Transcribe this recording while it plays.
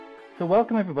So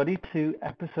welcome everybody to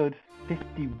episode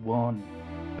 51.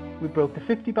 We broke the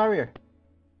 50 barrier.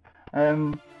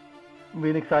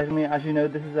 Really excitingly, as you know,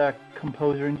 this is our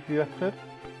composer interview episode,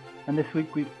 and this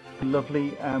week we've the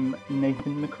lovely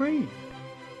Nathan McCree.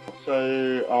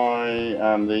 So I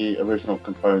am the original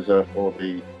composer for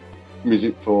the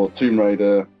music for Tomb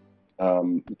Raider,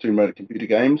 the Tomb Raider computer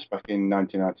games back in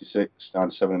 1996,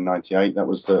 97 and 98. That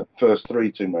was the first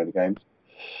three Tomb Raider games.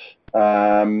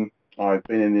 I've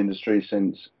been in the industry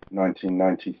since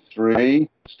 1993,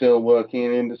 still working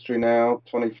in the industry now,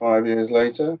 26 years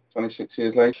later.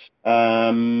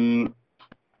 Done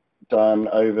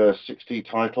over 60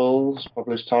 titles,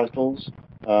 published titles.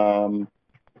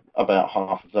 About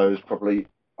half of those probably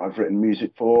I've written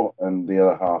music for, and the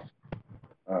other half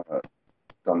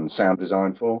done sound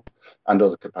design for, and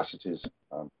other capacities.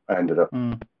 I ended up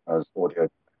as audio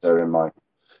editor in my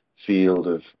field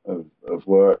of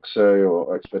work,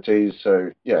 or expertise.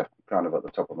 So yeah, kind of at the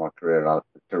top of my career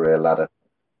ladder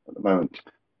at the moment.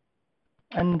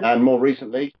 And more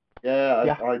recently,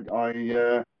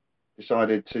 I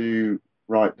decided to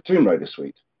write the Tomb Raider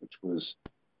suite, which was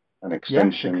an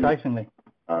extension. Yes, excitingly.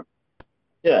 An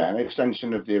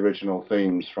extension of the original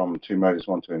themes from Tomb Raiders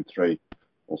 1, 2, and 3,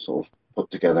 all sort of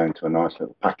put together into a nice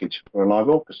little package for a live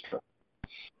orchestra.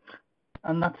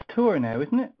 And that's tour now,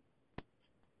 isn't it?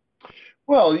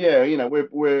 Well, yeah,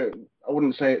 we're I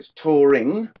wouldn't say it's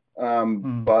touring,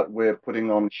 but we're putting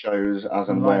on shows as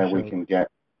and where we can get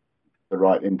the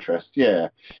right interest. Yeah,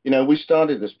 we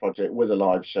started this project with a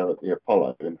live show at the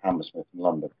Apollo in Hammersmith in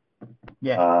London.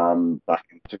 Yeah. Back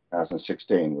in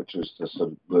 2016, which was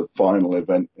the final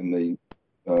event in the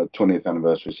 20th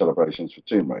anniversary celebrations for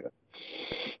Tomb Raider,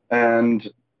 and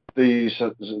the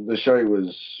show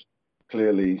was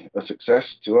clearly a success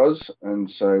to us, and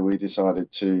so we decided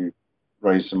to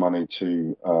raise some money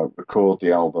to record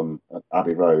the album at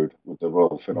Abbey Road with the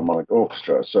Royal Philharmonic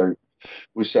Orchestra. So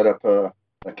we set up a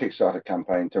Kickstarter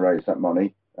campaign to raise that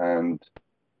money and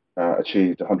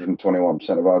achieved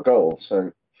 121% of our goal.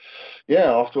 So yeah,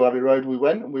 off to Abbey Road we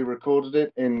went, and we recorded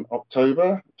it in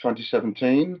October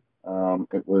 2017.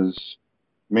 It was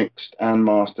mixed and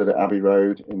mastered at Abbey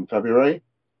Road in February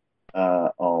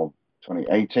of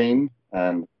 2018,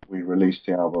 and we released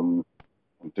the album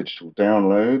on digital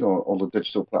download on all the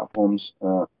digital platforms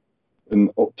in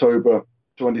October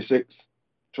 26th,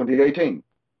 2018.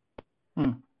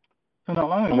 So not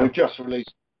long ago. And we've just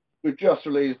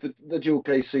released the dual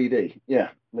case CD. Yeah,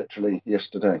 literally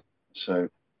yesterday. So.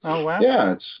 Oh wow!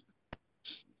 Yeah, it's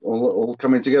all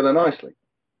coming together nicely.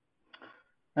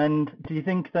 And do you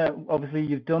think that obviously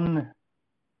you've done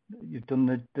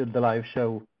the live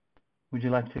show? Would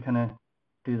you like to kind of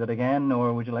do that again,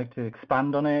 or would you like to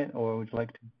expand on it, or would you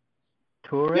like to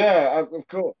tour it? Yeah, of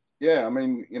course. Yeah, I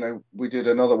mean, we did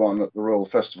another one at the Royal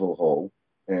Festival Hall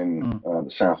in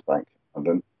the South Bank,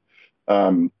 London,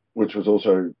 which was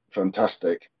also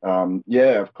fantastic.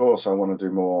 Yeah, of course, I want to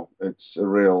do more. It's a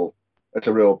real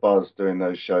buzz doing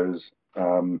those shows.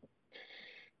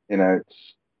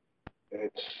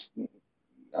 It's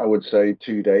I would say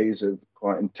 2 days of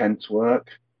quite intense work,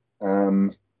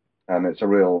 and it's a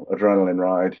real adrenaline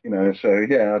ride. So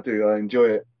yeah, I enjoy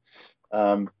it.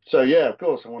 So yeah, of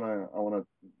course, I want to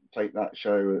take that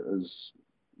show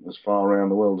as far around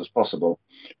the world as possible.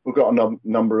 We've got a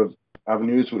number of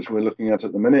avenues which we're looking at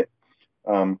the minute.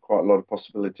 Quite a lot of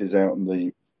possibilities out in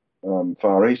the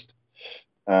Far East.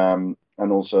 And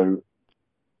also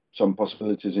some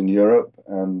possibilities in Europe,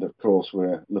 and of course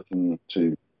we're looking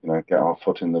to get our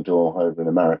foot in the door over in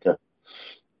America.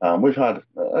 We've had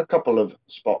a couple of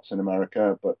spots in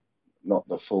America, but not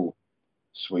the full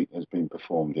suite has been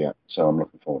performed yet, so I'm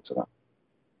looking forward to that.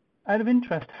 Out of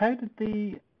interest, how did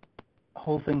the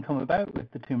whole thing come about with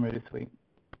the Tomb Raider suite?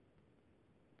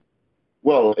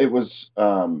 Well, it was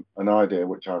an idea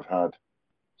which I've had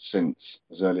since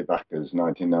as early back as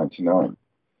 1999.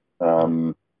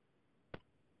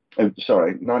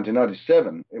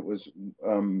 1997. It was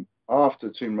after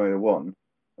Tomb Raider 1,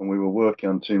 and we were working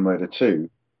on Tomb Raider 2.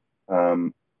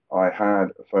 I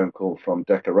had a phone call from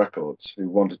Decca Records, who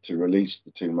wanted to release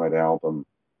the Tomb Raider album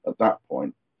at that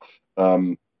point.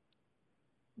 To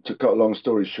cut a long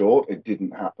story short, it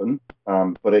didn't happen,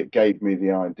 but it gave me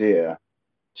the idea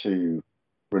to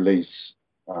release,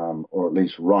 or at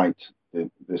least write,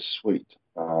 this suite.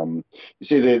 You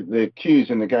see, the cues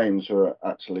in the games were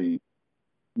actually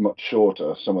much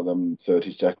shorter, some of them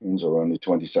 30 seconds or only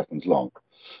 20 seconds long.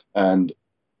 And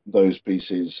those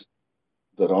pieces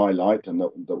that I liked and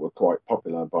that were quite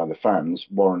popular by the fans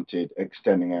warranted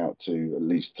extending out to at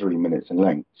least 3 minutes in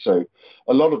length. So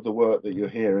a lot of the work that you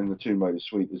hear in the Tomb Raider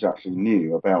suite is actually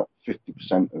new. About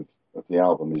 50% of the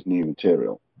album is new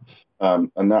material,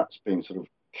 and that's been sort of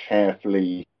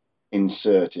carefully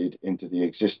inserted into the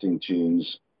existing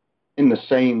tunes in the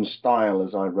same style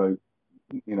as I wrote,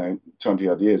 20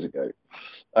 odd years ago,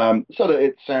 so that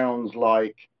it sounds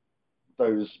like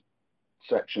those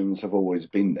sections have always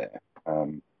been there.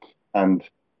 And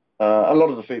a lot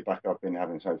of the feedback I've been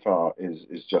having so far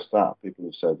is just that. People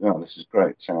have said, "Oh, this is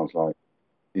great. Sounds like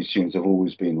these tunes have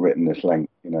always been written this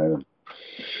length," and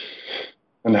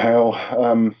how,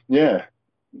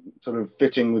 sort of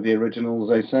fitting with the originals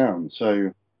they sound.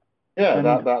 So, yeah,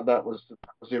 that was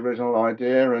the original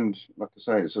idea, and like I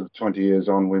say, sort of 20 years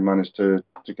on, we managed to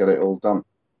get it all done.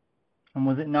 And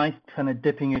was it nice kind of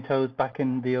dipping your toes back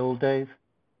in the old days?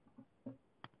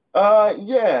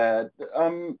 Yeah.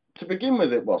 To begin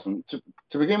with, it wasn't.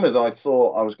 To begin with, I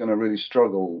thought I was going to really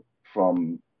struggle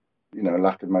from,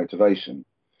 lack of motivation,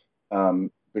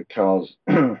 because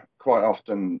quite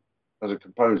often, as a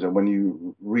composer, when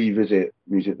you revisit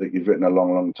music that you've written a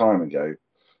long, long time ago,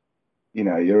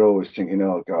 you're always thinking,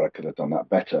 "Oh God, I could have done that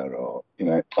better," or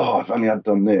 "Oh, if only I'd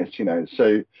done this,"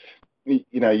 So,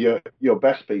 your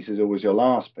best piece is always your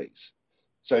last piece.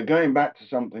 So going back to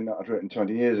something that I'd written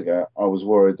 20 years ago, I was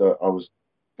worried that I was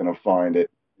going to find it,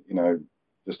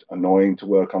 just annoying to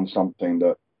work on something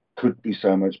that could be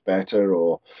so much better,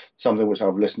 or something which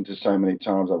I've listened to so many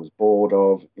times I was bored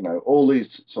of. All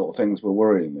these sort of things were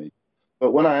worrying me.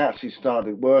 But when I actually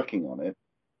started working on it,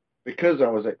 because I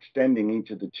was extending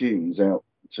each of the tunes out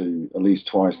to at least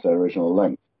twice their original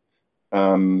length,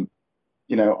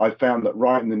 I found that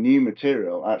writing the new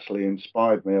material actually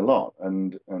inspired me a lot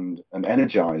and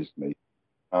energized me.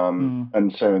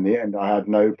 And so in the end, I had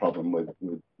no problem with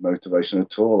motivation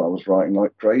at all. I was writing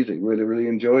like crazy, really, really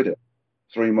enjoyed it.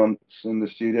 3 months in the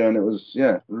studio, and it was,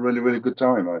 a really, really good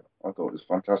time. I thought it was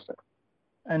fantastic.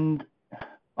 And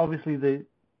obviously the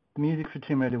music for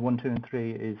Tomb Raider 1, 2, and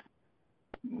 3 is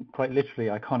quite literally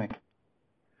iconic.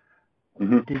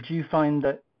 Mm-hmm. Did you find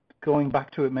that going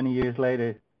back to it many years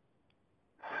later,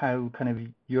 how kind of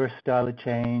your style had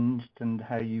changed and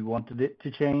how you wanted it to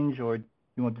change, or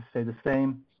you wanted to stay the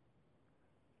same?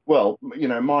 Well,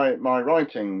 my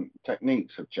writing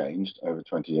techniques have changed over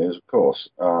 20 years, of course.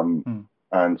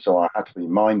 And so I had to be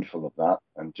mindful of that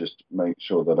and just make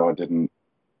sure that I didn't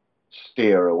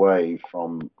steer away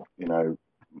from,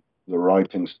 the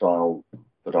writing style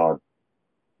that I'd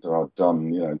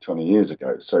done, 20 years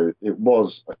ago. So it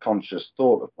was a conscious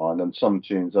thought of mine, and some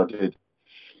tunes I did,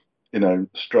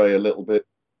 stray a little bit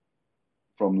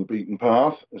from the beaten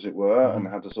path, as it were, and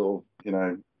had to sort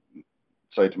of,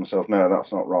 say to myself, "No,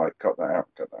 that's not right. Cut that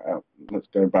out. Let's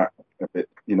go back a bit,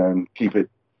 and keep it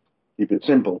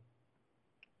simple."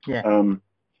 Yeah.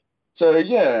 So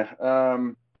yeah,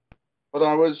 but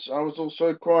I was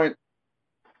also quite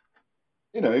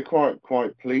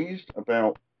pleased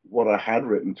about what I had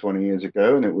written 20 years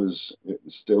ago, and it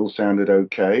still sounded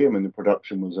okay. I mean, the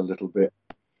production was a little bit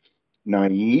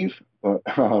naive, but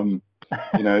the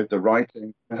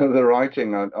writing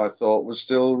I thought was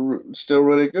still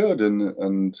really good,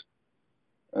 and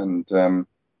I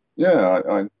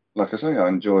like I say, I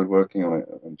enjoyed working on it.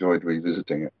 I enjoyed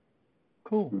revisiting it.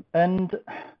 Cool. And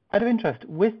out of interest,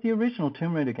 with the original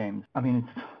Tomb Raider games, I mean,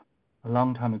 it's a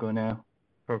long time ago now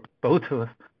for both of us.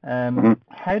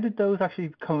 How did those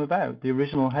actually come about? The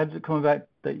original, how did it come about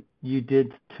that you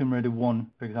did Tomb Raider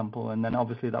 1, for example, and then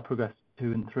obviously that progressed to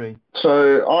 2 and 3?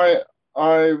 So I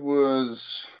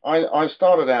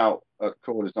started out at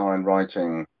Core Design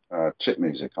writing chip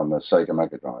music on the Sega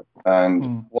Mega Drive,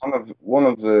 and one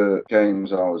of the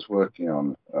games I was working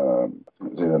on, I think it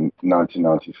was either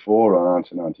 1994 or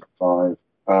 1995.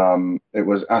 It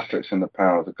was Asterix and the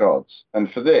Power of the Gods, and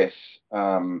for this,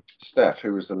 Steph,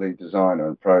 who was the lead designer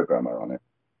and programmer on it,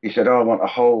 he said, "Oh, I want a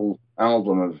whole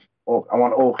album I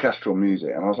want orchestral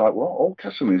music," and I was like, "What,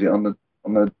 orchestral music on the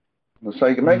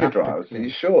Sega Mega Drive?" Are you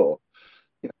sure?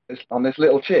 It's on this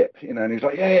little chip, and he's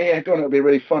like, yeah, go on, it'll be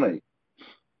really funny.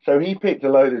 So he picked a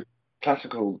load of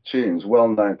classical tunes,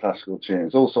 well-known classical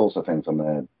tunes, all sorts of things on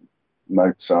there,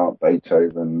 Mozart,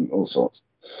 Beethoven, all sorts.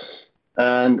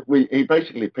 And he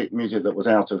basically picked music that was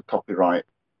out of copyright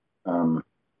time,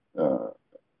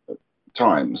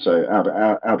 so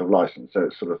out of license, so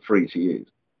it's sort of free to use.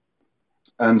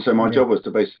 And so my job was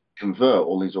to basically convert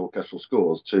all these orchestral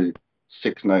scores to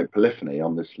 6-note polyphony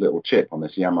on this little chip, on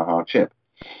this Yamaha chip.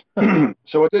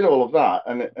 So I did all of that,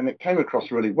 and it came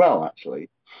across really well, actually.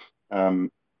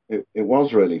 It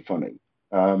was really funny.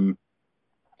 And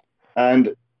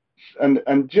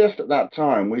just at that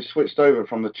time, we switched over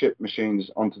from the chip machines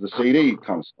onto the CD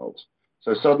consoles.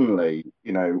 So suddenly,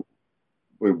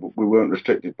 we weren't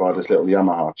restricted by this little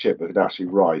Yamaha chip. We could actually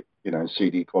write,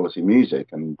 CD quality music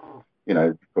and,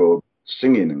 for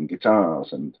singing and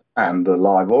guitars and the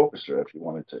live orchestra if you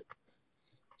wanted to.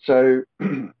 So,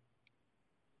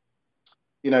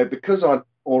 because I'd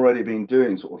already been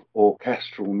doing sort of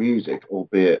orchestral music,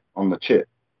 albeit on the chip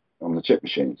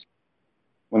machines.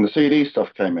 When the CD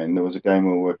stuff came in, there was a game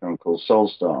we were working on called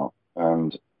Soulstar,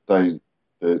 and the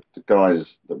guys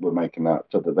that were making that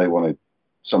said that they wanted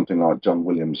something like John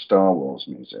Williams' Star Wars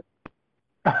music.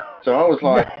 So I was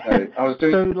like, I was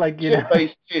doing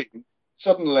chip-based tune,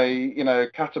 suddenly,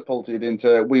 catapulted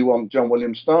into we want John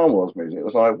Williams' Star Wars music. It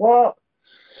was like, what?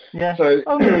 Yeah, so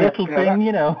only a little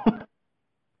thing,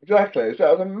 Exactly. So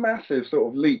that was a massive sort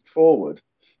of leap forward.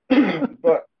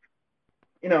 But,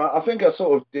 I think I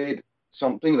sort of did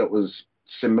something that was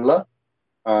similar.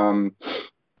 I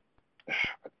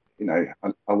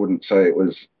wouldn't say it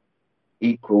was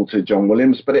equal to John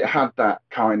Williams, but it had that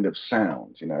kind of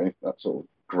sound, that sort of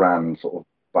grand sort of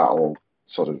battle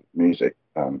sort of music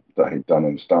that he'd done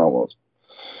in Star Wars.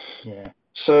 Yeah.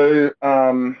 So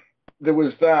there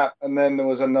was that, and then there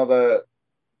was another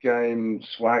game,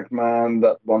 Swagman,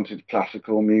 that wanted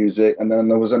classical music, and then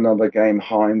there was another game,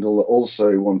 Heindel, that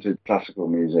also wanted classical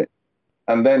music.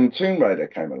 And then Tomb Raider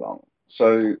came along.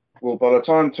 So, by the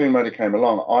time Tomb Raider came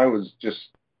along, I was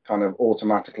just kind of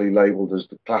automatically labelled as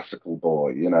the classical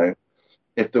boy,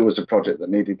 If there was a project that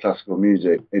needed classical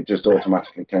music, it just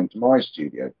automatically came to my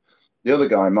studio. The other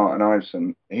guy, Martin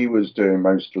Iveson, he was doing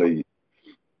mostly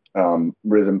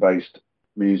rhythm-based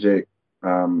music,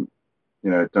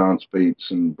 dance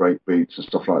beats and break beats and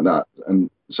stuff like that. And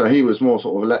so he was more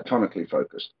sort of electronically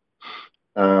focused.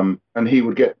 And he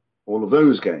would get all of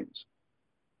those games.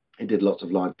 He did lots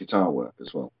of live guitar work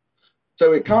as well.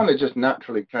 So it kind of just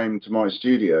naturally came to my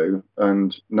studio,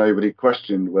 and nobody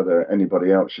questioned whether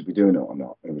anybody else should be doing it or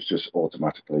not. It was just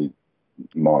automatically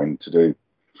mine to do.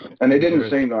 And it didn't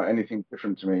seem like anything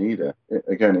different to me either.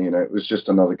 It was just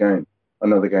another game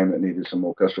that needed some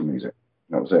orchestral music.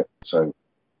 And that was it. So,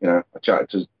 I chatted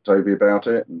to Toby about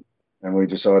it, and we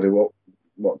decided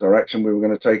what direction we were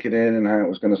going to take it in and how it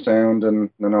was going to sound, and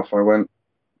then off I went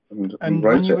and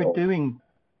wrote when you it were doing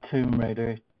Tomb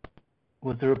Raider,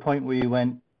 was there a point where you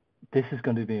went, this is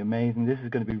going to be amazing, this is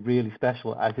going to be really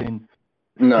special, as in...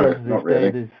 No, not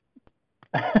really.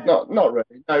 not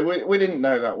really. No, we didn't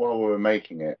know that while we were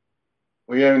making it.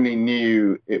 We only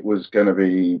knew it was going to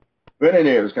be... We only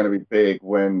knew it was going to be big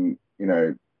when,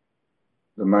 the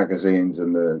magazines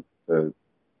and the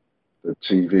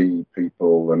TV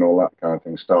people and all that kind of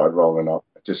thing started rolling up.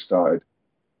 We just started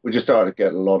to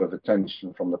get a lot of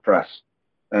attention from the press.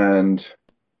 And...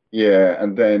 yeah,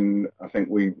 and then I think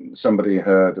somebody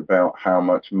heard about how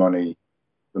much money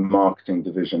the marketing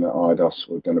division at Eidos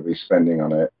were going to be spending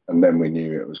on it, and then we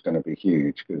knew it was going to be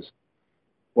huge, because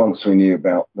once we knew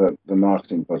about the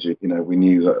marketing budget, we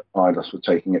knew that Eidos were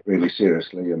taking it really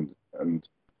seriously and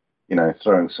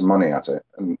throwing some money at it.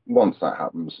 And once that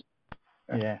happens,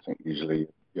 I think usually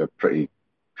you're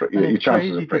your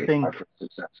chances are pretty high for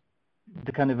success.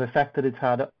 The kind of effect that it's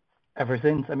had ever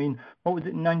since. I mean, what was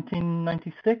it,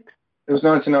 1996? It was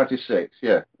 1996,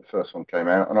 yeah. The first one came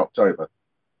out in October.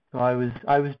 So I was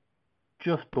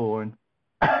just born.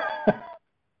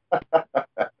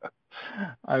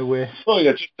 I wish. Oh,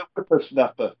 you're just a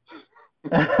whippersnapper.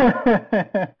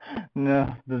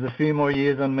 No, there's a few more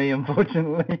years on me,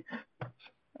 unfortunately.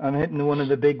 I'm hitting one of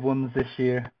the big ones this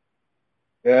year.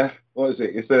 Yeah? What is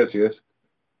it, your 30th?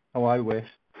 Oh, I wish.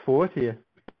 40th.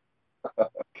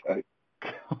 Okay.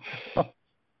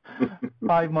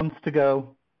 5 months to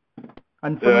go.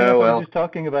 And funny enough, I was just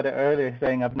talking about it earlier,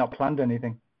 saying I've not planned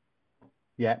anything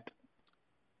yet.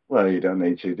 Well, you don't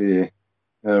need to, do you?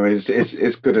 I mean,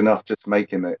 it's good enough just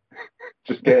making it,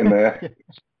 just getting there.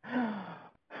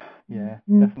 Yeah,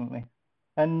 definitely.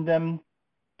 And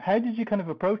how did you kind of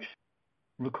approach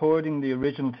recording the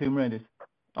original Tomb Raiders?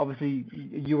 Obviously,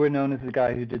 you were known as the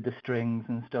guy who did the strings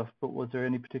and stuff, but was there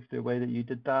any particular way that you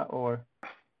did that, or?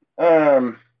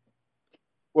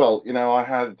 Well, I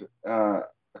had a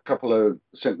couple of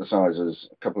synthesizers,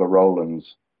 a couple of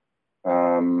Rolands.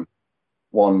 One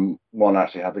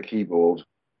actually had the keyboard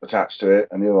attached to it,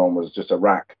 and the other one was just a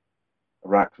rack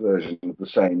version of the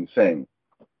same thing.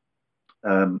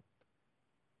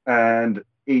 And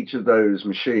each of those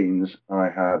machines I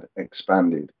had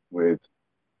expanded with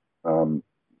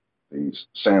these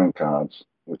sound cards,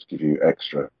 which give you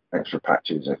extra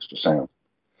patches, extra sound.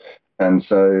 And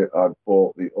so I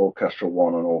bought the Orchestral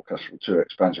 1 and Orchestral 2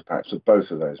 expansion packs with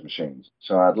both of those machines.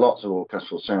 So I had lots of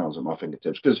orchestral sounds at my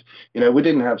fingertips, because, we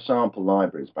didn't have sample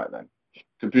libraries back then.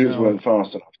 Computers weren't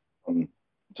fast enough on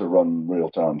to run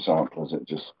real-time samplers. It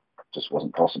just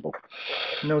wasn't possible.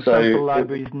 No sample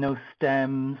libraries, no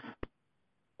stems.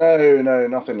 No,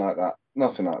 nothing like that.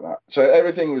 Nothing like that. So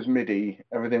everything was MIDI.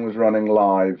 Everything was running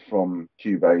live from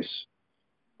Cubase.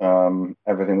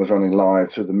 Everything was running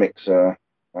live through the mixer.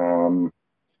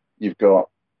 You've got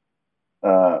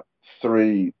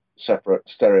 3 separate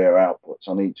stereo outputs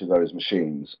on each of those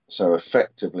machines. So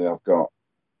effectively, I've got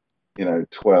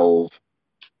 12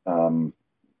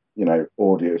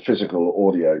 physical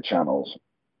audio channels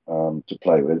to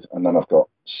play with, and then I've got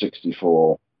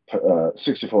 64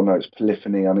 notes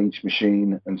polyphony on each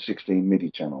machine and 16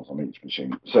 MIDI channels on each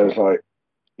machine. So it's like,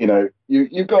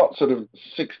 you've got sort of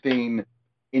 16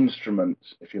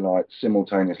 instruments, if you like,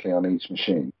 simultaneously on each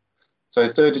machine.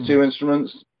 So 32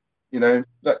 instruments,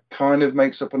 that kind of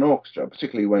makes up an orchestra,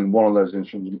 particularly when one of those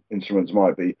instruments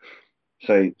might be,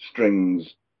 say,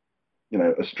 strings,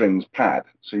 a strings pad.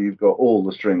 So you've got all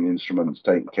the string instruments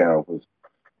taken care of with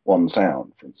one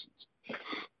sound, for instance.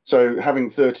 So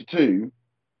having 32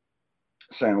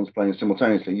 sounds playing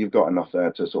simultaneously, you've got enough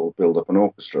there to sort of build up an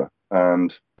orchestra.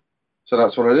 And so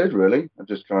that's what I did, really. I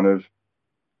just kind of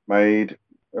made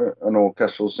an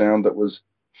orchestral sound that was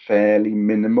fairly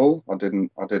minimal. I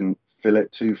didn't fill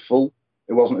it too full.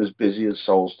 It wasn't as busy as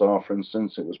Soulstar, for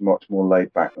instance. It was much more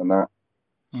laid back than that.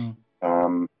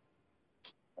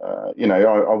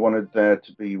 I wanted there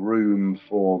to be room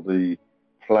for the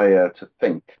player to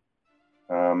think.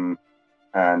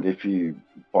 And if you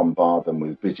bombard them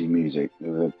with busy music,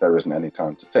 there isn't any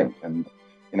time to think. And,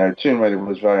 Tomb Raider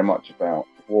was very much about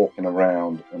walking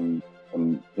around and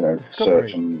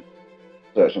search and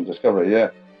discovery, yeah.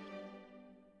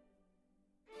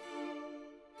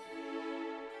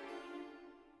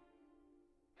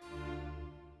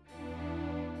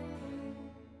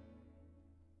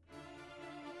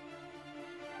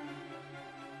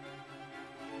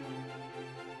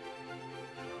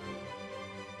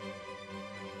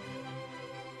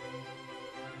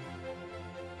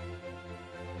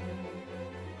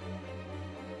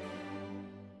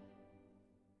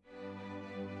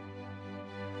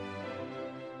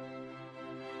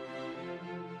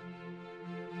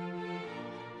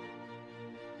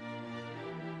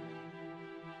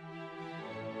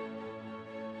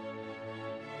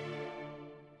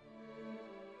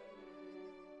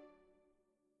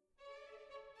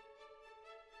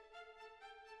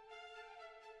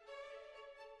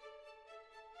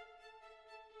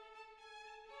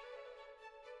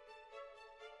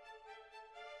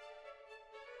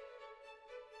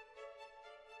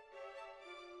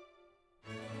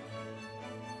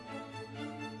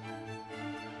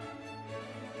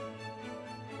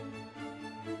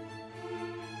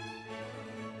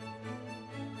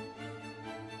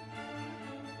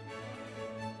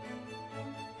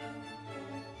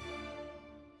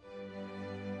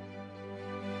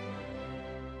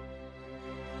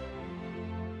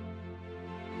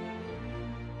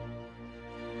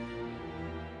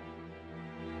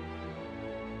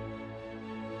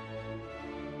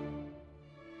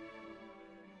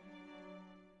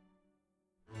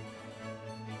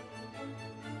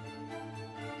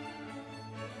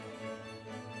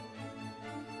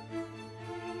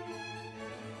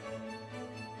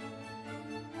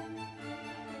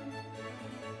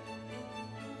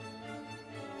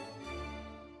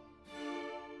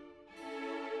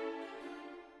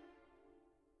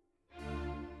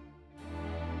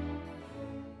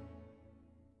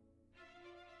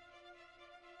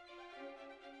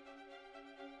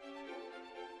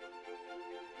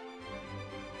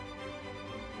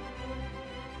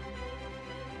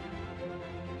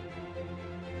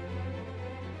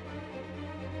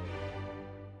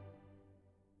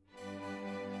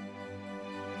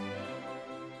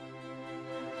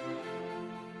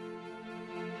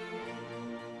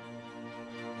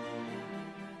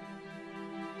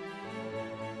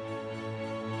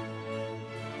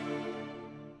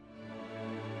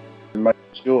 Make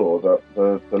sure that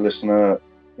the listener,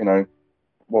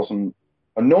 wasn't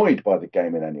annoyed by the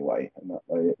game in any way, and that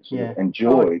they sort of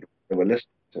enjoyed what they were listening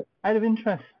to. Out of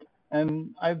interest,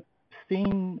 I've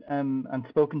seen and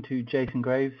spoken to Jason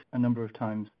Graves a number of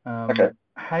times. Okay.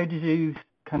 How did you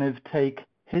kind of take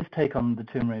his take on the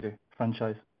Tomb Raider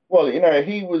franchise? Well,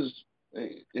 he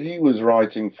was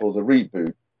writing for the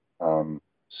reboot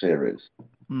series,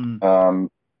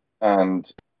 and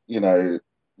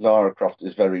Lara Croft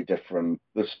is very different.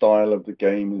 The style of the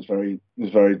game is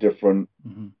very different.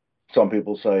 Mm-hmm. Some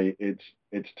people say it's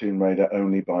Tomb Raider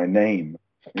only by name,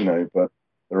 but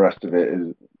the rest of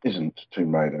it isn't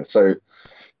Tomb Raider. So,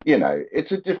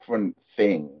 it's a different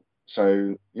thing.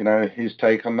 So, his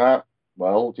take on that,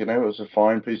 well, it was a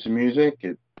fine piece of music.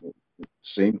 It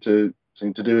seemed to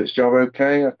do its job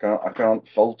okay. I can't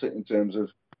fault it in terms of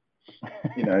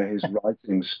his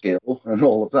writing skill and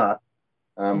all of that.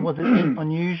 Was it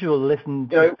unusual listening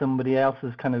to somebody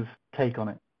else's kind of take on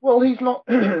it? Well, he's not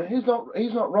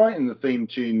writing the theme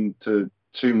tune to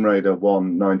Tomb Raider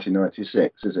 1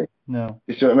 1996, is he? No.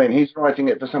 You see what I mean? He's writing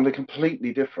it for something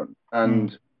completely different.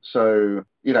 And so,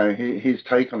 his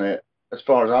take on it, as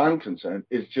far as I'm concerned,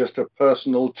 is just a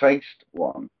personal taste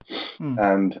one.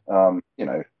 And,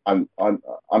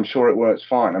 I'm sure it works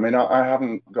fine. I mean, I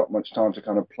haven't got much time to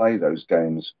kind of play those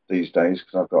games these days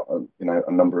because I've got,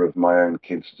 a number of my own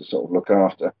kids to sort of look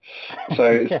after. So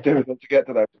it's difficult to get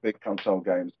to those big console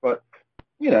games. But,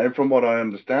 from what I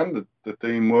understand, the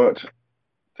theme worked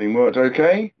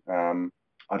okay.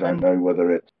 I don't know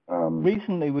whether it's...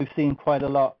 Recently, we've seen quite a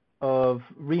lot of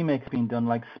remakes being done,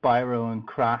 like Spyro and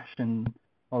Crash and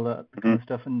all that kind of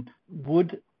stuff. And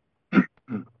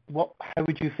how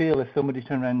would you feel if somebody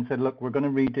turned around and said, look, we're going to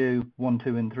redo 1,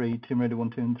 2, and 3, Tomb Raider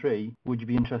 1, 2, and 3. Would you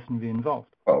be interested in being involved?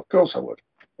 Well, of course I would.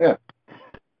 Yeah.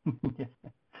 Yeah.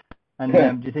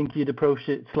 And do you think you'd approach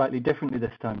it slightly differently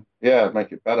this time? Yeah,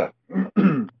 make it better.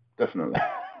 Definitely.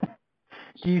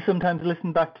 Do you sometimes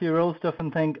listen back to your old stuff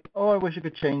and think, oh, I wish I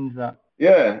could change that?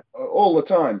 Yeah, all the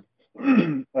time.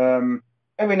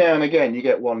 Every now and again you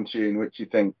get one tune which you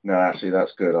think, no, actually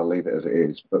that's good, I'll leave it as it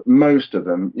is. But most of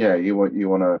them,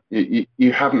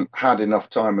 you haven't had enough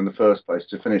time in the first place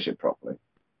to finish it properly.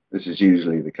 This is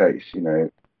usually the case,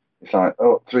 It's like,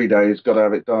 3 days, got to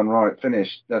have it done, right,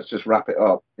 finished, let's just wrap it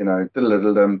up,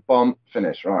 diddle-diddle-dum, bomb,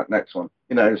 finish, right, next one.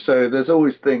 So there's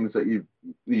always things that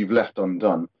you've left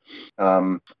undone.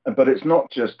 But it's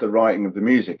not just the writing of the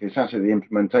music, it's actually the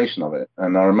implementation of it.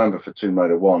 And I remember for Tomb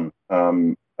Raider 1,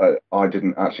 I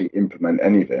didn't actually implement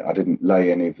any of it. I didn't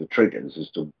lay any of the triggers as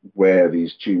to where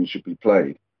these tunes should be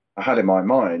played. I had in my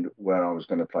mind where I was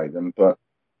going to play them, but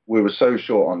we were so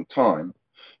short on time.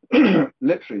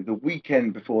 Literally the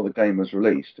weekend before the game was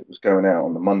released, it was going out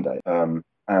on the Monday. And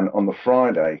on the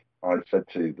Friday, I said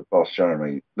to the boss,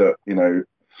 Jeremy, that,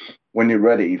 when you're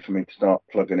ready for me to start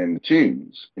plugging in the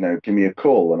tunes, give me a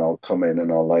call and I'll come in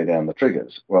and I'll lay down the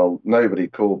triggers. Well, nobody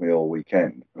called me all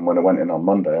weekend. And when I went in on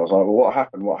Monday, I was like, well, what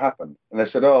happened? And they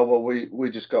said, oh, well, we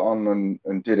just got on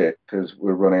and did it because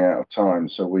we're running out of time.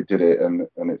 So we did it and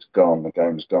it's gone. The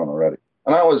game's gone already.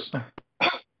 And I was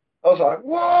like,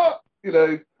 what?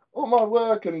 All my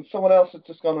work and someone else had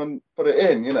just gone and put it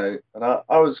in, and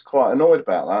I was quite annoyed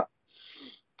about that.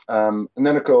 And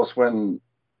then, of course, when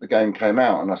the game came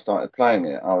out and I started playing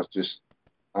it, I was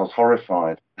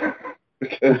horrified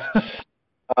because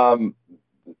the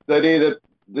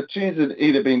tunes had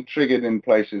either been triggered in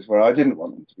places where I didn't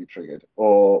want them to be triggered,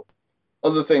 or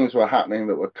other things were happening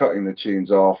that were cutting the tunes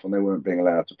off and they weren't being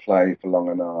allowed to play for long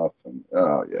enough. And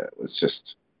it was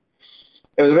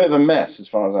a bit of a mess as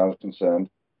far as I was concerned.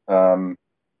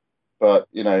 But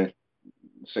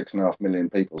 6.5 million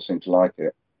people seem to like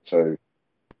it, so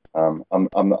I'm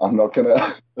not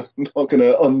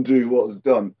gonna undo what was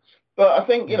done. But I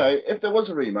think if there was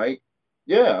a remake,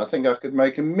 I think I could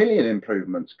make a million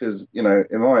improvements because in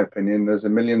my opinion, there's a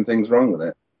million things wrong with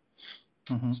it.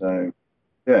 Mm-hmm. So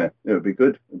it would be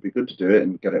good. It'd be good to do it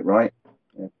and get it right.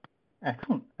 Yeah.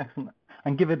 Excellent,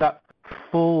 and give it that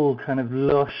full kind of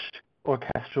lush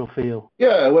orchestral feel.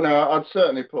 Yeah, well, I'd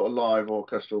certainly put a live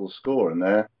orchestral score in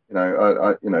there.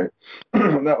 That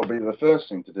would be the first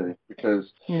thing to do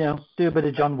because do a bit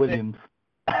of John Williams.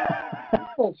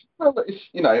 Well,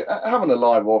 having a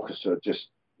live orchestra just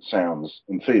sounds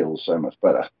and feels so much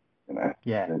better.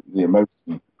 Yeah. The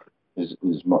emotion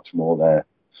is much more there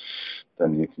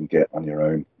than you can get on your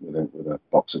own with a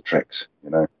box of tricks.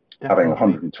 Definitely. Having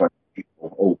 120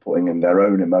 people all putting in their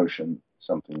own emotion.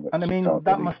 Something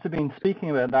that must have been, speaking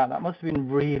about that must have been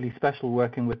really special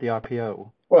working with the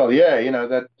RPO. Well, yeah,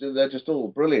 they're just all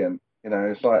brilliant.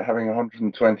 It's like having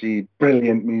 120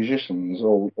 brilliant musicians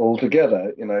all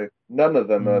together. None of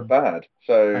them are bad.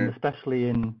 So, and especially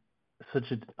in such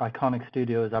an iconic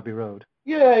studio as Abbey Road.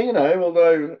 Yeah,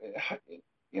 although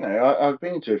I've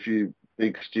been to a few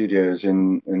big studios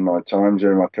in my time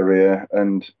during my career,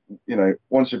 and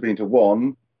once you've been to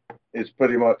one, it's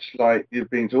pretty much like you've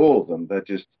been to all of them.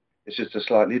 It's just a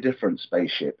slightly different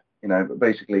spaceship, but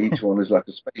basically each one is like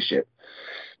a spaceship.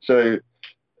 So,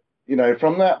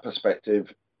 from that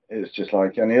perspective, it's just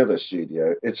like any other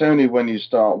studio. It's only when you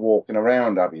start walking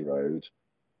around Abbey Road,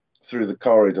 through the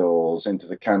corridors, into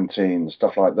the canteen,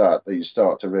 stuff like that you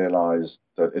start to realise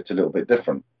that it's a little bit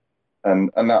different.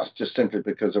 And that's just simply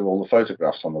because of all the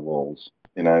photographs on the walls.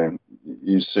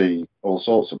 You see all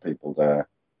sorts of people there,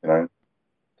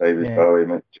 David Bowie,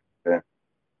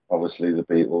 obviously the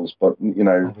Beatles, but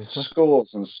Obviously. scores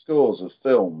and scores of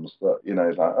films that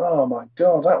like, oh my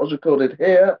God, that was recorded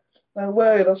here. No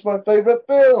way, that's my favourite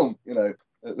film.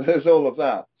 There's all of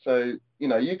that. So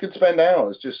you could spend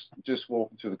hours just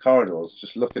walking through the corridors,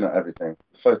 just looking at everything.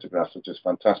 The photographs are just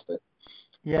fantastic.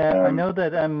 Yeah, I know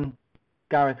that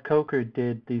Gareth Coker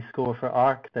did the score for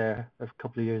Ark there a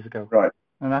couple of years ago. Right.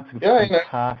 And that's a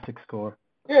fantastic score.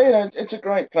 Yeah, it's a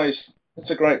great place.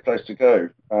 It's a great place to go.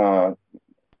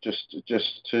 Just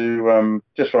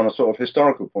from a sort of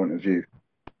historical point of view.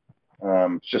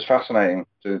 It's just fascinating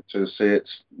to see it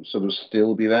sort of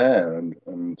still be there,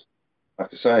 and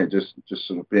like I say, just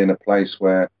sort of be in a place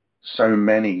where so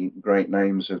many great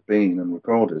names have been and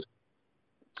recorded.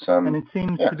 And it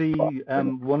seems to be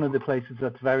one of the places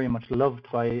that's very much loved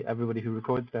by everybody who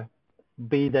records there,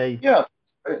 be they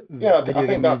video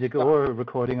game music or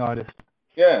recording artists.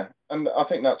 Yeah, and I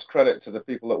think that's credit to the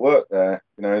people that work there.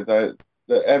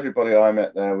 Everybody I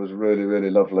met there was really, really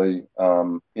lovely.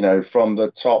 From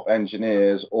the top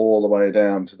engineers all the way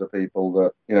down to the people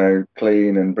that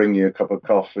clean and bring you a cup of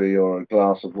coffee or a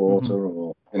glass of water,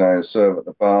 or serve at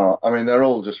the bar. I mean, they're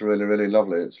all just really, really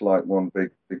lovely. It's like one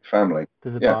big family.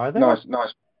 There's a bar there? Nice.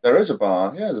 There is a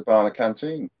bar. Yeah, there's a bar and a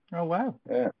canteen. Oh wow.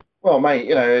 Yeah. Well, mate,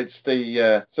 it's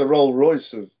the Rolls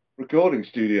Royce of recording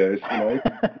studios.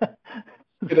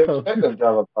 You'd expect them to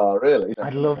have a bar, really.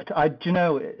 I'd love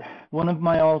to. One of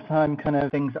my all-time kind of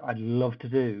things I'd love to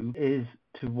do is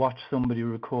to watch somebody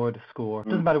record a score.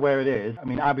 Doesn't matter where it is. I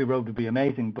mean, Abbey Road would be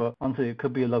amazing, but honestly, it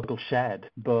could be a local shed,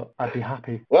 but I'd be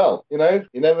happy. Well, you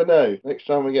never know. Next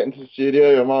time we get into the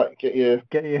studio, I might get you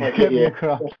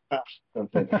across. That'd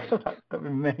be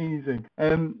amazing.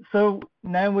 So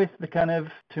now with the kind of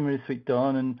Tomb Raider Suite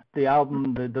done and the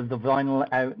album, the vinyl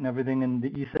out and everything, and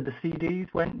you said the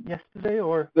CDs went yesterday,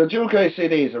 or? The dual case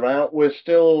CDs are out. We're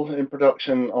still in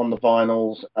production on the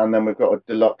vinyls, and then we've got a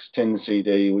deluxe tin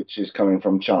CD which is coming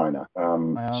from China.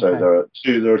 So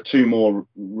there are two more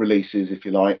releases, if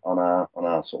you like, on our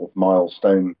sort of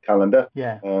milestone calendar.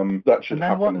 Yeah. That should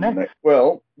happen. What next?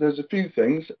 Well, there's a few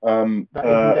things.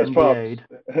 As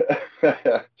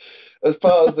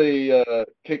part of the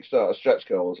Kickstarter stretch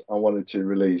goals, I wanted to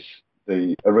release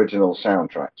the original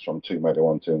soundtracks from Tomb Raider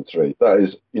 1, 2, and 3. That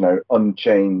is,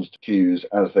 unchanged cues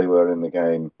as they were in the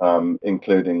game,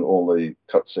 including all the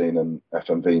cutscene and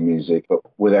FMV music, but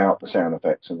without the sound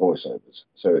effects and voiceovers.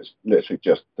 So it's literally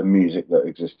just the music that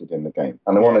existed in the game.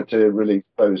 And I wanted to release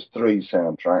those 3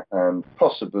 soundtracks and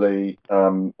possibly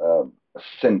a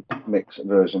synth mix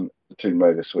version of the Tomb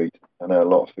Raider Suite. I know a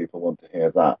lot of people want to hear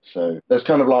that. So there's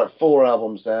kind of like 4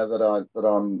 albums there that I'm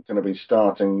going to be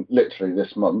starting literally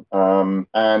this month. And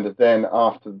then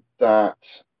after that,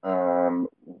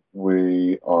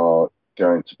 we are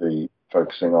going to be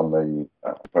focusing on the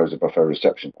Composer Buffet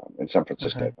reception in San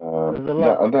Francisco.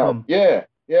 Okay.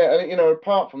 Yeah. And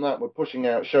apart from that, we're pushing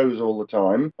out shows all the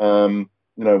time.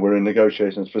 We're in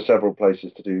negotiations for several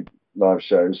places to do live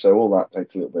shows, so all that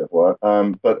takes a little bit of work.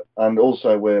 And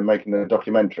also we're making a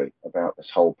documentary about this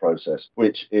whole process,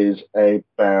 which is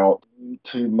about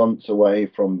 2 months away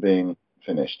from being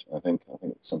finished. I think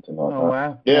it's something like that. Oh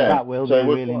wow! Yeah, that will be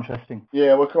really interesting.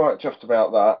 Yeah, we're quite chuffed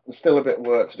about that. There's still a bit of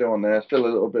work to do on there. Still a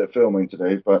little bit of filming to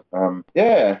do, but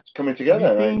it's coming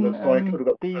together. It looks like we've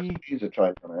got the teaser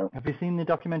trailer now. Have you seen the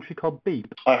documentary called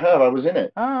Beep? I have. I was in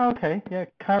it. Oh, okay. Yeah,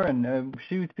 Karen.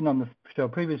 She's been on the show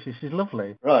previously. She's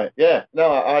lovely. Right. Yeah.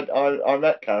 No, I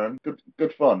met Karen.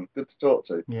 Good fun. Good to talk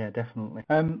to. Yeah, definitely.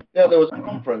 There was a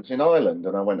conference in Ireland,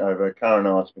 and I went over. Karen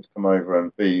asked me to come over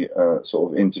and be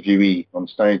sort of interviewee on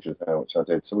stage with her, which I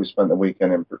did. So we spent the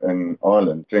weekend in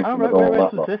Ireland drinking with all that. Where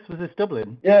was this? Was this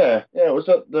Dublin? Yeah, it was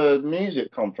at the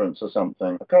music conference or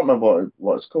something. I can't remember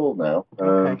what it's called now.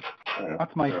 Okay.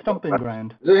 That's my stomping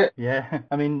ground. Is it? Yeah.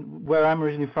 I mean, where I'm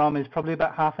originally from is probably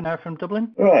about half an hour from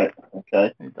Dublin. Right.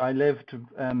 Okay. I lived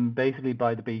basically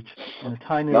by the beach in a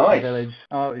tiny little village.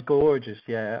 Oh, it's gorgeous.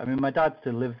 Yeah. I mean, my dad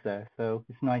still lives there, so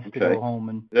it's nice to go home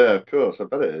and. Yeah, of course. I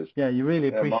bet it is. Yeah, you really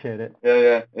appreciate it.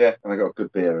 Yeah. And I got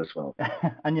good beer as well.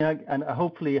 And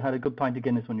hopefully you had a good pint of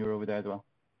Guinness when you were over there as well.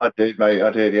 I did, mate.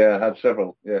 I did, yeah. I had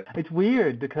several, yeah. It's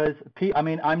weird because,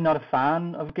 I'm not a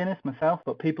fan of Guinness myself,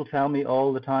 but people tell me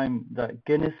all the time that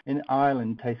Guinness in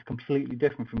Ireland tastes completely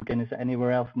different from Guinness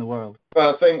anywhere else in the world.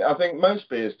 Well, I think most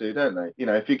beers do, don't they?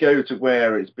 If you go to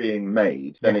where it's being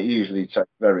made, then it usually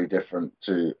tastes very different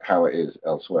to how it is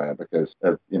elsewhere because,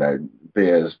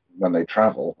 beers, when they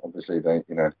travel, obviously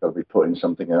they'll be putting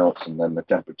something else and then the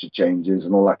temperature changes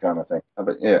and all that kind of thing.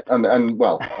 But yeah, and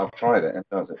well, I've tried it and it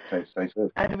does. It tastes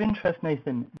good. Out of interest,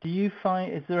 Nathan,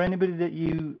 is there anybody that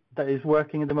you that is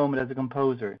working at the moment as a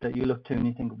composer that you look to and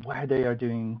you think, wow, they are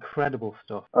doing incredible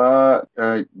stuff?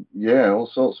 Yeah, all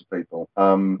sorts of people.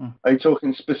 Are you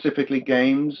talking specifically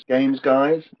games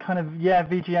guys? Kind of, yeah,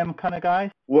 VGM kind of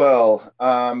guys. Well,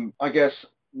 I guess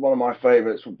one of my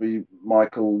favourites would be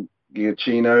Michael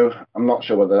Giacchino. I'm not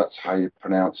sure whether that's how you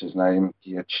pronounce his name,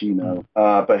 Giacchino.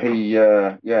 But he,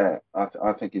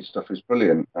 I think his stuff is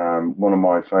brilliant. One of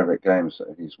my favourite games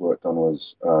that he's worked on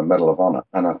was Medal of Honor,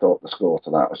 and I thought the score to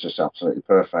that was just absolutely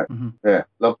perfect. Yeah,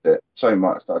 loved it so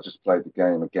much that I just played the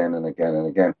game again and again and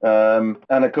again.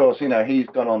 And of course, he's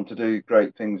gone on to do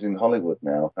great things in Hollywood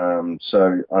now.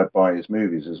 So I buy his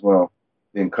movies as well.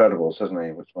 The Incredibles, hasn't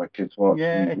he? Which my kids watch.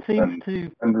 Yeah, it seems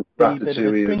to and be a bit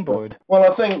of a springboard. Well,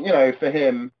 I think, for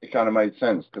him, it kind of made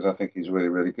sense because I think he's really,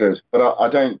 really good. But I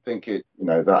don't think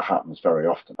that happens very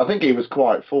often. I think he was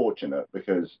quite fortunate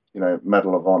because,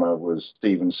 Medal of Honor was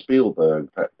Steven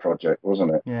Spielberg's pet project,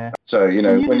 wasn't it? Yeah. So,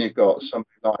 when you've got something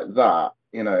like that,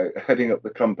 heading up the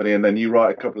company and then you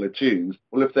write a couple of tunes,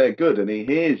 well, if they're good and he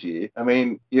hears you, I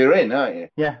mean, you're in, aren't you?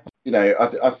 Yeah.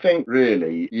 I think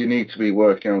really you need to be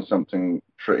working on something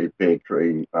pretty big,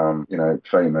 pretty,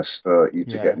 famous for you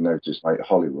to get noticed, like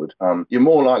Hollywood. You're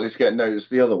more likely to get noticed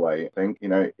the other way, I think.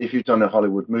 If you've done a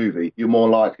Hollywood movie, you're more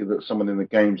likely that someone in the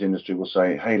games industry will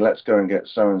say, hey, let's go and get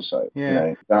so-and-so,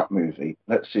 that movie.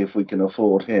 Let's see if we can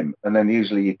afford him. And then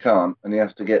usually you can't, and you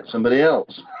have to get somebody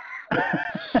else.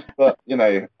 But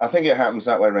I think it happens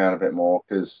that way around a bit more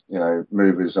because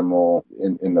movies are more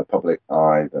in the public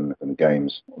eye than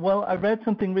games. Well, I read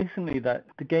something recently that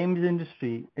the games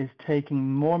industry is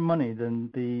taking more money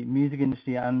than the music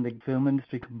industry and the film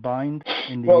industry combined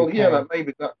in the UK. Yeah,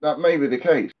 that may be the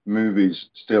case. Movies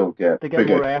still get bigger.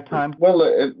 More airtime.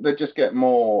 Well, they just get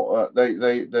more.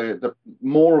 The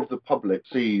more of the public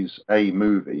sees a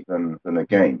movie than a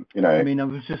game. I mean, I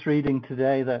was just reading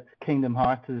today that Kingdom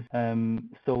Hearts has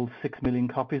sold 6 million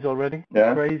copies already.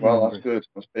 Yeah, crazy well, numbers. That's good.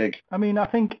 That's big. I mean, I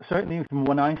think certainly from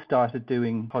when I started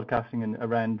doing podcasting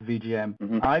around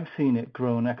VGM, I've seen it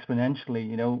grown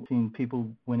exponentially. Seen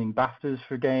people winning BAFTAs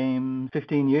for games.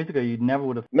 15 years ago, you never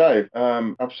would have. No,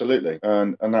 absolutely,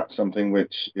 and that's something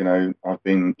which I've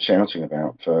been shouting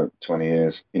about for 20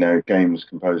 years. Games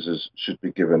composers should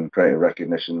be given greater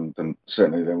recognition than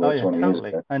certainly they were 20 years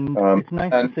ago. And it's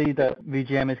nice to see that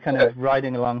VGM is kind of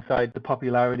riding alongside the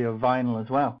popularity of vinyl as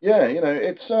well. Yeah,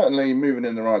 it's certainly moving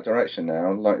in the right direction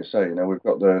now. Like you say, we've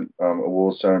got the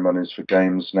award ceremonies for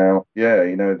games now. Yeah,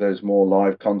 there's more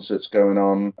live concerts going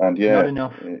on, and not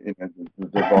enough.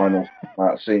 The vinyl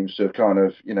seems to have kind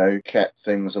of kept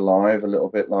things alive a little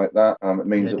bit like that. It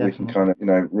means that definitely. We can kind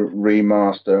of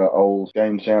remaster old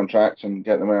game soundtracks and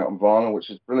get them out on vinyl, which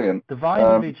is brilliant. The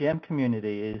vinyl VGM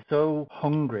community is so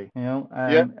hungry,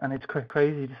 and it's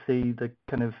crazy to see the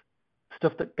kind of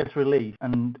stuff that gets released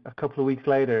and a couple of weeks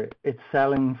later it's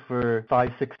selling for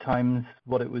 5-6 times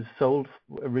what it was sold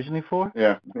originally for.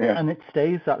 Yeah. And it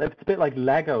stays that. It's a bit like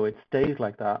Lego. It stays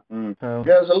like that. So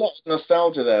there's a lot of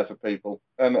nostalgia there for people,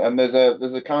 and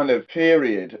there's a kind of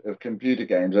period of computer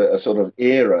games, a sort of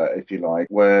era, if you like,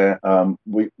 where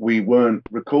we weren't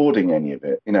recording any of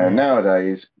it.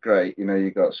 Nowadays, great.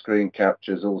 You've got screen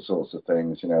captures, all sorts of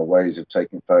things. Ways of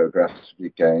taking photographs of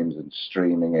your games and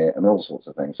streaming it, and all sorts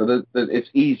of things. So it's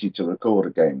easy to record a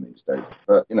game these days.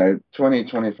 But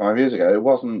 20-25 years ago, it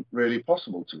wasn't really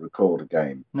possible to record a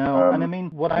game. No, and I mean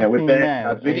what I've seen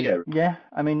now.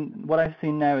 What I've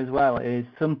seen now as well is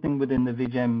something within the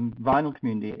VGM vinyl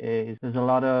community is there's a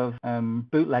lot of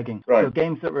bootlegging. Right. So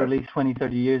games that were released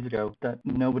 20-30 years ago that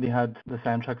nobody had the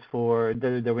soundtracks for,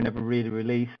 they were never really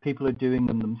released. People are doing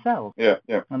them themselves. Yeah.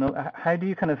 And how do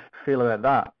you kind of feel about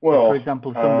that? Well, for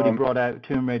example, somebody brought out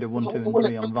Tomb Raider 1, 2, and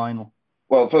 3 on vinyl.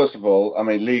 Well, first of all, I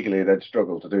mean, legally they'd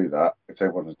struggle to do that if they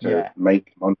wanted to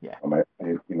make money from it.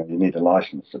 You need a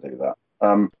license to do that.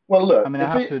 Well, look. I mean,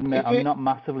 I have to admit, I'm not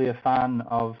massively a fan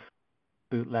of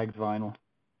bootlegged vinyl.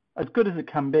 As good as it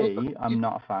can be, I'm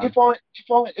not a fan. If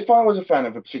I was a fan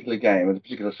of a particular game with a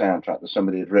particular soundtrack that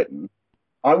somebody had written,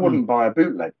 I wouldn't buy a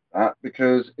bootleg of that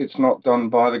because it's not done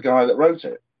by the guy that wrote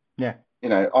it. Yeah.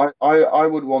 I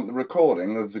would want the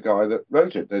recording of the guy that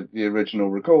wrote it, the original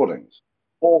recordings.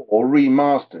 Or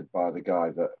remastered by the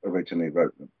guy that originally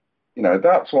wrote them.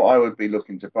 That's what I would be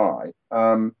looking to buy.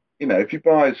 If you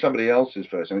buy somebody else's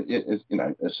version,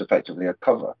 it's effectively a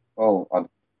cover. Well,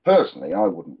 personally, I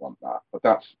wouldn't want that, but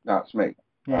that's me.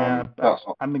 Yeah,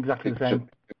 I'm exactly the same.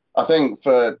 I think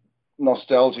for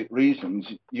nostalgic reasons,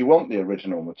 you want the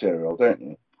original material, don't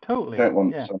you? Totally. You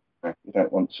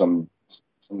don't want some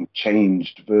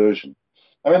changed version.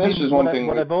 I mean, this is one thing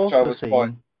what I've also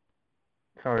seen.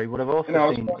 Sorry, what I've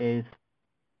also seen is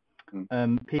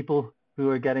people who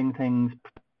are getting things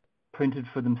printed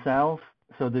for themselves.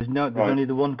 So there's Right. only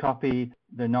the one copy.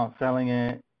 They're not selling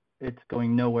it. It's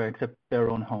going nowhere except their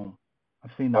own home.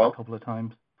 I've seen that a couple of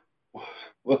times.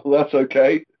 Well, that's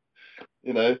okay.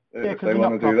 You know, Yeah, if because they they're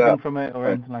want not to do profiting that. from it or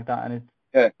anything like that, and it's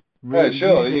Yeah. really, Sure.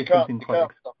 usually You it's can't something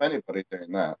stop anybody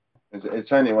doing that.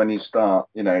 It's only when you start,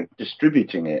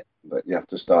 distributing it that you have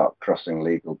to start crossing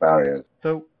legal barriers.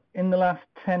 So in the last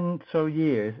 10 so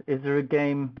years, is there a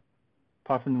game,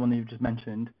 apart from the one that you've just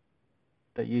mentioned,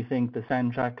 that you think the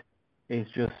soundtrack is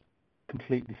just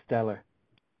completely stellar?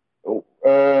 Oh,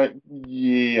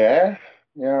 yeah,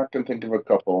 I can think of a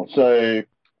couple. So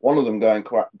one of them going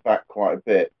back quite a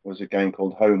bit was a game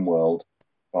called Homeworld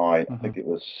by I think it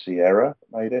was Sierra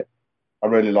that made it. I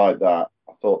really liked that.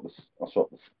 I thought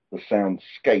the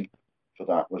soundscape for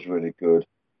that was really good.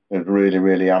 It was really,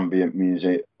 really ambient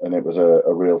music, and it was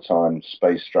a real-time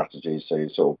space strategy. So you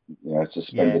sort of,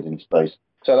 suspended in space.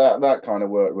 So that kind of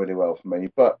worked really well for me.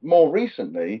 But more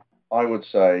recently, I would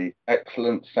say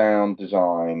excellent sound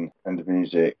design and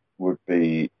music would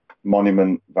be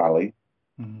Monument Valley.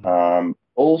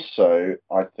 Also,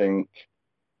 I think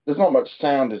there's not much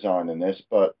sound design in this,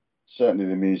 but certainly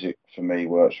the music for me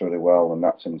works really well, and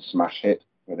that's in Smash Hit.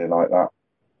 Really like that.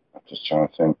 I'm just trying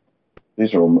to think.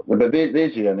 These are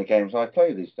the only games I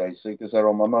play these days because they're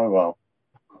on my mobile.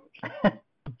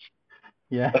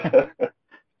 Yeah.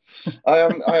 I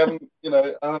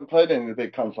haven't played any of the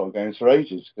big console games for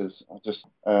ages because I just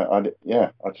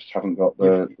haven't got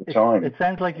the time. It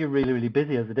sounds like you're really, really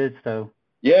busy as it is, though.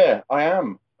 Yeah, I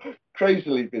am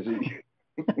crazily busy.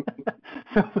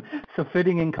 So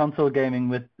fitting in console gaming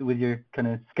with your kind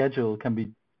of schedule can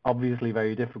be obviously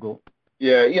very difficult.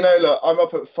 Yeah, look, I'm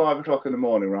up at 5 o'clock in the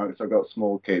morning, right? Because I've got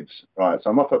small kids, right? So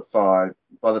I'm up at 5.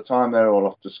 By the time they're all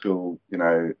off to school,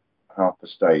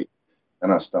 8:30,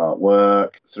 and I start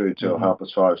work through till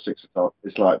 5:30, 6 o'clock.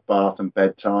 It's like bath and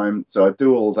bedtime. So I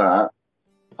do all that.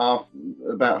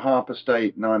 About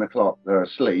 8:30, 9 o'clock, they're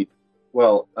asleep.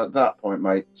 Well, at that point,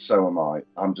 mate, so am I.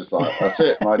 I'm just like, that's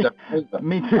it. My day's over.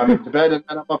 Me too. I'm into bed and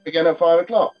then I'm up again at 5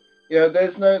 o'clock.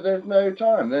 There's no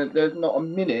time. There's not a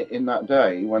minute in that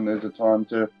day when there's a time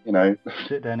to,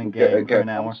 sit down and game for an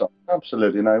hour.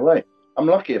 Absolutely no way. I'm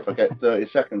lucky if I get 30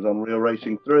 seconds on Real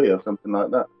Racing 3 or something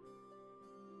like that.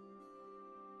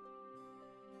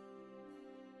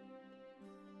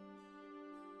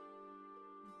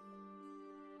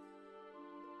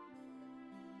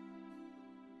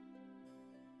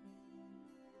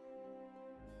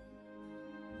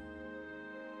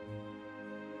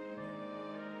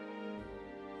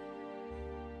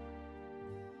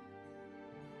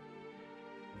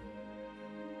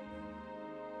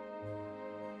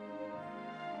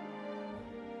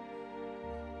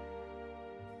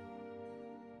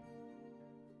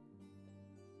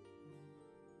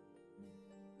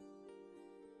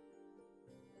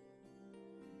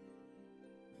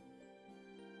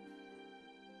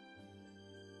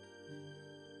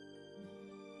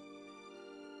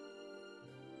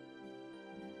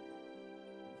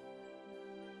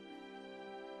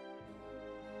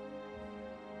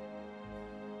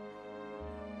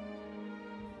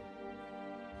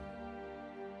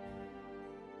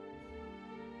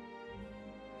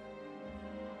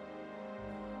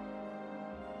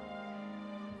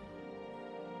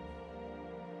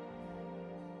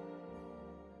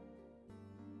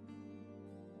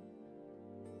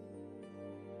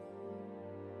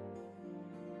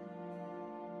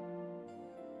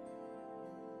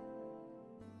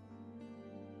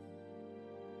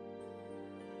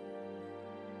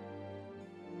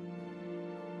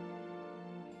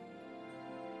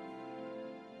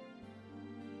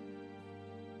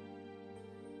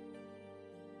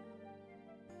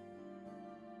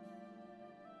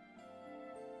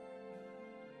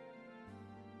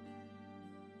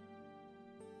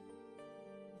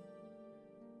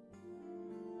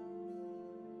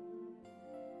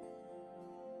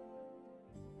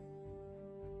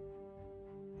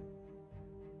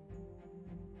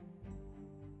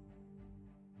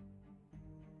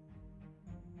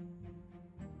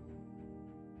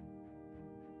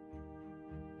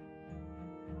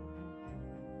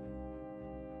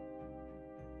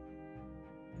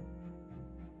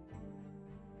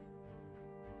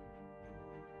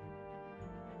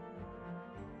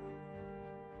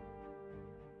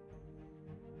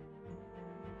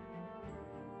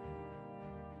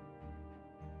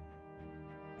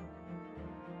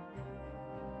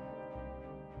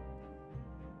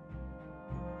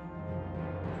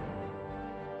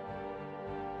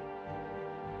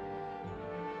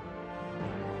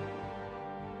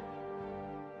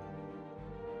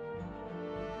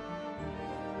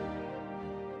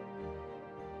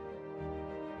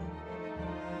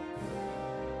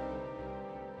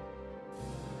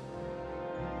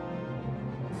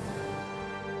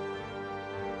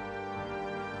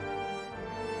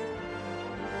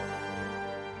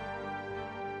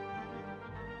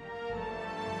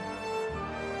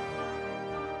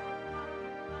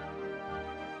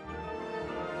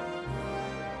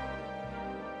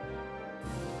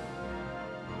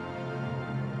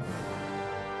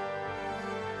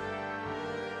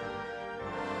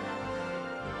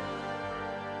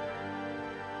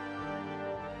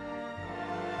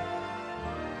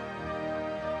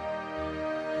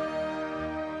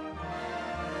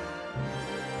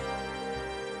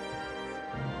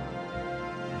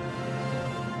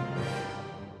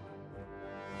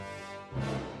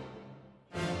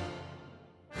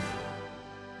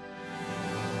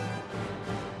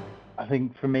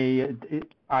 think for me,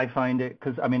 I find it,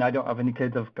 because I mean, I don't have any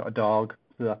kids. I've got a dog,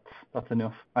 so that's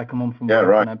enough. I come home from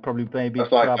work and I'd probably maybe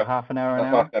grab half an hour, an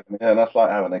hour. That's like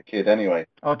having a kid anyway.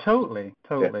 Oh, totally.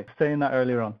 Yeah. Saying that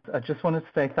earlier on. I just wanted to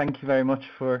say thank you very much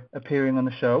for appearing on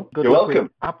the show. Good You're luck welcome.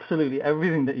 With absolutely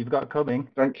everything that you've got coming.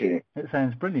 Thank you. It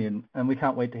sounds brilliant, and we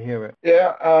can't wait to hear it.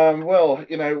 Yeah. Well,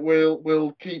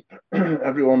 we'll keep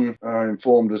everyone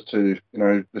informed as to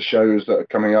the shows that are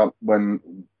coming up when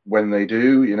they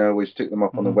do. We stick them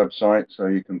up on the website, so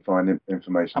you can find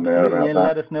information there about that.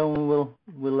 Let us know, and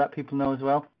we'll let people know as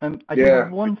well. I do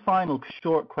have one final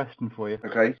short question for you.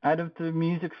 Okay. Out of the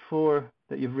music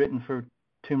that you've written for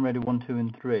Tomb Raider 1, 2,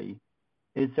 and 3,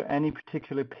 is there any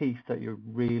particular piece that you're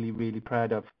really, really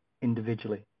proud of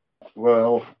individually?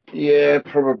 Well, yeah,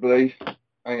 probably.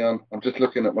 Hang on, I'm just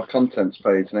looking at my contents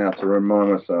page now to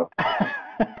remind myself.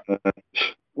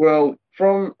 Well,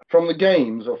 from the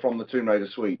games or from the Tomb Raider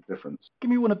suite difference? Give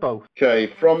me one of both.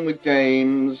 Okay, from the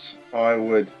games,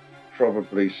 I'll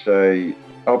probably say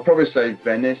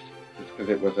Venice, just because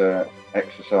it was a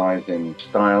exercise in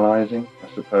stylizing,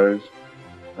 I suppose.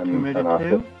 Tomb Raider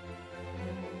 2?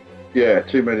 Yeah,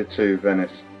 Tomb Raider 2,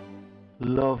 Venice.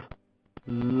 Love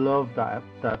that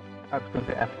I was going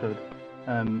to say episode,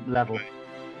 level.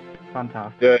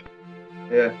 Fantastic.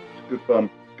 Yeah, it's good fun.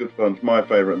 It's my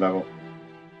favourite level.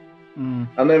 Mm.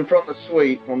 And then from the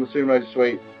Tomb Raider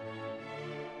suite,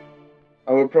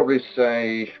 I would probably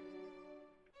say,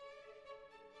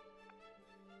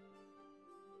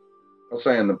 I'll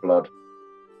say In the Blood,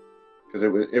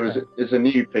 because it's a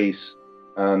new piece,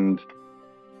 and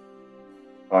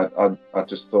I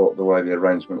just thought the way the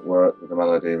arrangement worked with the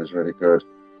melody was really good,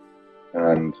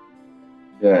 and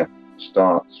yeah,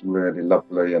 starts really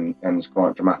lovely and ends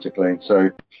quite dramatically. So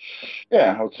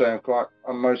yeah, I would say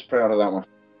I'm most proud of that one.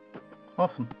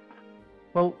 Awesome.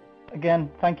 Well, again,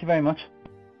 thank you very much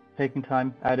for taking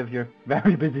time out of your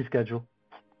very busy schedule.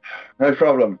 No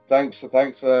problem. Thanks for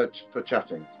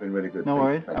chatting. It's been really good. No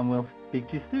worries, and we'll speak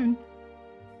to you soon.